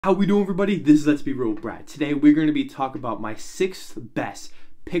How we doing, everybody? This is Let's Be Real with Brad. Today we're going to be talking about my 6th best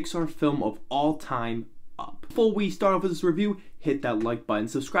Pixar film of all time, Up. Before we start off with this review, hit that like button.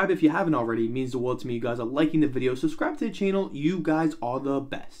 Subscribe if you haven't already. It means the world to me. You guys are liking the video. Subscribe to the channel. You guys are the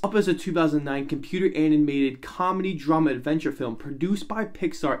best. Up is a 2009 computer animated comedy drama adventure film produced by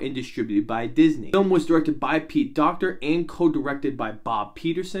Pixar and distributed by Disney. The film was directed by Pete Docter and co-directed by Bob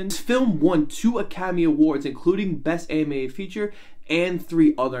Peterson. This film won 2 Academy Awards, including Best Animated Feature and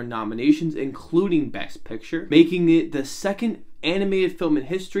 3 other nominations, including Best Picture, making it the second animated film in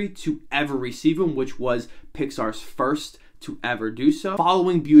history to ever receive them, which was Pixar's first to ever do so,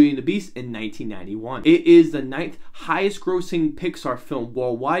 following Beauty and the Beast in 1991. It is the 9th highest grossing Pixar film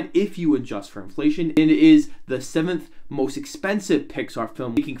worldwide if you adjust for inflation, and it is the 7th most expensive Pixar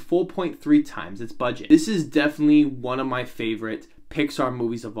film, making 4.3 times its budget. This is definitely one of my favorite Pixar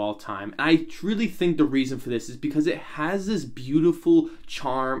movies of all time. And I really think the reason for this is because it has this beautiful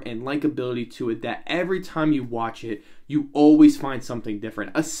charm and likability to it that every time you watch it, you always find something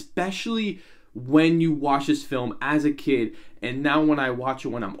different, especially when you watch this film as a kid. And now when I watch it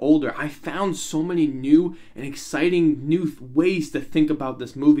when I'm older, I found so many new and exciting new ways to think about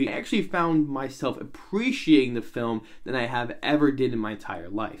this movie. I actually found myself appreciating the film than I have ever did in my entire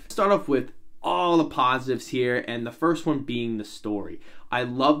life. Start off with all the positives here, and the first one being the story. I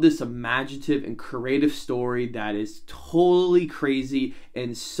love this imaginative and creative story that is totally crazy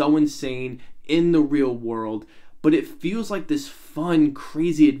and so insane in the real world, but it feels like this fun,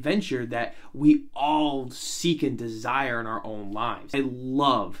 crazy adventure that we all seek and desire in our own lives. I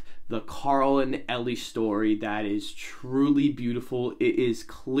love the Carl and Ellie story that is truly beautiful. It is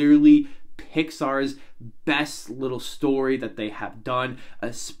clearly Pixar's best little story that they have done,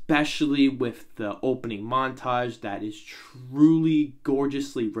 especially with the opening montage that is truly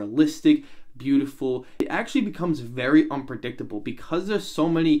gorgeously realistic, beautiful. It actually becomes very unpredictable because there's so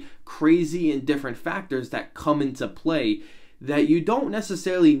many crazy and different factors that come into play that you don't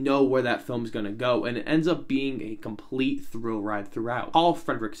necessarily know where that film's gonna go, and it ends up being a complete thrill ride throughout. Paul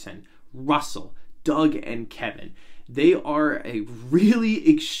Fredricksen, Russell, Doug, and Kevin. They are a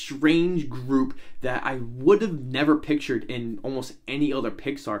really strange group that I would have never pictured in almost any other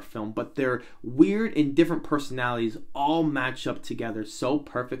Pixar film, but their weird and different personalities all match up together so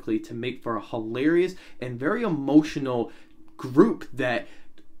perfectly to make for a hilarious and very emotional group that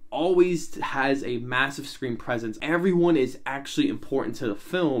always has a massive screen presence. Everyone is actually important to the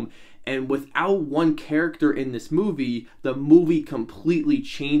film, and without one character in this movie, the movie completely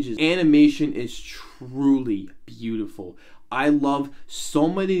changes. Animation is truly beautiful. I love so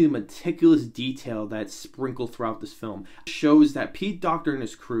many meticulous detail that's sprinkled throughout this film. It shows that Pete Docter and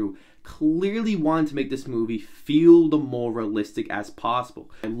his crew clearly wanted to make this movie feel the more realistic as possible.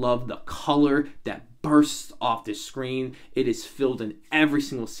 I love the color that bursts off the screen. It is filled in every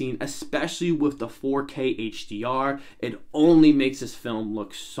single scene, especially with the 4K HDR. It only makes this film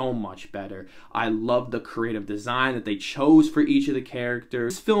look so much better. I love the creative design that they chose for each of the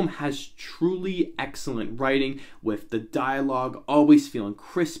characters. This film has truly excellent writing, with the dialogue always feeling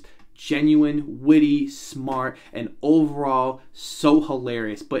crisp, genuine, witty, smart, and overall so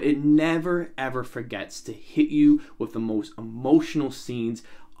hilarious, but it never ever forgets to hit you with the most emotional scenes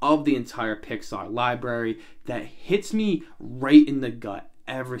of the entire Pixar library that hits me right in the gut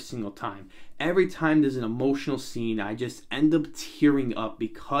every single time. Every time there's an emotional scene, I just end up tearing up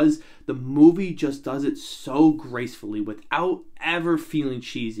because the movie just does it so gracefully without ever feeling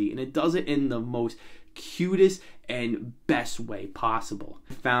cheesy, and it does it in the most cutest and best way possible.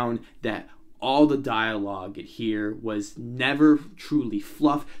 I found that all the dialogue here was never truly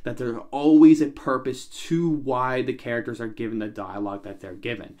fluff, that there's always a purpose to why the characters are given the dialogue that they're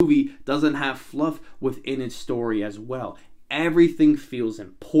given. The movie doesn't have fluff within its story as well. Everything feels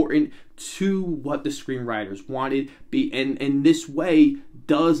important to what the screenwriters wanted, and this way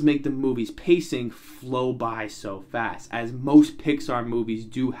does make the movie's pacing flow by so fast, as most Pixar movies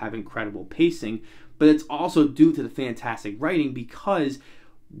do have incredible pacing, but it's also due to the fantastic writing, because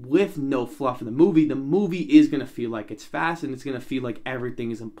with no fluff in the movie is going to feel like it's fast, and it's going to feel like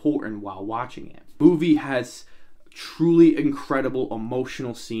everything is important while watching it. The movie has truly incredible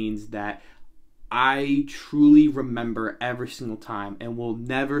emotional scenes that I truly remember every single time, and will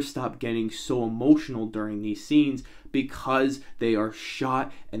never stop getting so emotional during these scenes because they are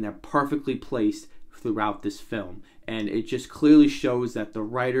shot and they're perfectly placed throughout this film. And it just clearly shows that the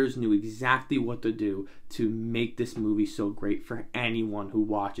writers knew exactly what to do to make this movie so great for anyone who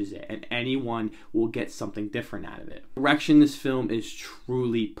watches it, and anyone will get something different out of it. The direction in this film is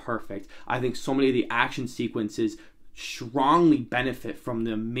truly perfect. I think so many of the action sequences strongly benefit from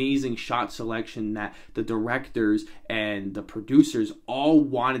the amazing shot selection that the directors and the producers all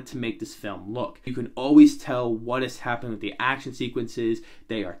wanted to make this film look. You can always tell what is happening with the action sequences.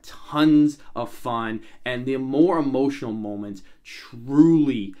 They are tons of fun, and the more emotional moments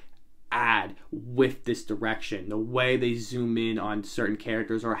truly add with this direction. The way they zoom in on certain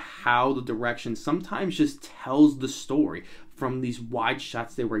characters, or how the direction sometimes just tells the story from these wide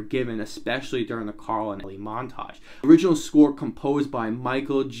shots they were given, especially during the Carl and Ellie montage. The original score, composed by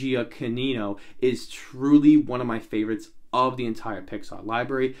Michael Giacchino, is truly one of my favorites of the entire Pixar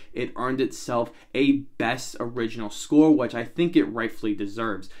library. It earned itself a Best Original Score, which I think it rightfully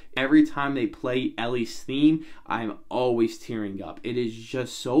deserves. Every time they play Ellie's theme, I'm always tearing up. It is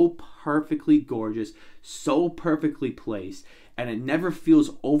just so perfectly gorgeous, so perfectly placed, and it never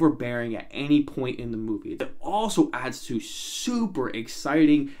feels overbearing at any point in the movie. It also adds to super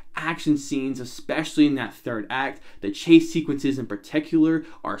exciting action scenes, especially in that third act. The chase sequences in particular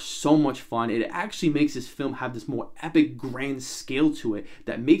are so much fun. It actually makes this film have this more epic, grand scale to it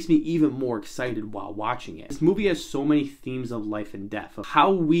that makes me even more excited while watching it. This movie has so many themes of life and death, of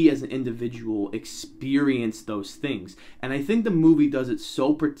how we as an individual experience those things. And I think the movie does it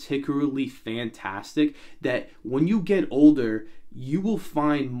so particularly fantastic that when you get older, you will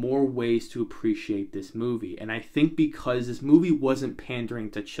find more ways to appreciate this movie. And I think because this movie wasn't pandering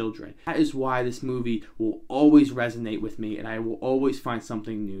to children, that is why this movie will always resonate with me, and I will always find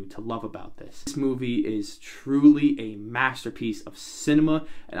something new to love about this. This movie is truly a masterpiece of cinema,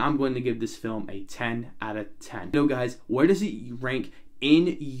 and I'm going to give this film a 10 out of 10. You know, guys, where does it rank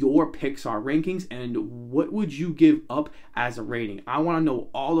in your Pixar rankings, and what would you give up as a rating? I want to know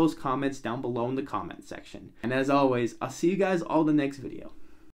all those comments down below in the comment section. And as always, I'll see you guys all in the next video.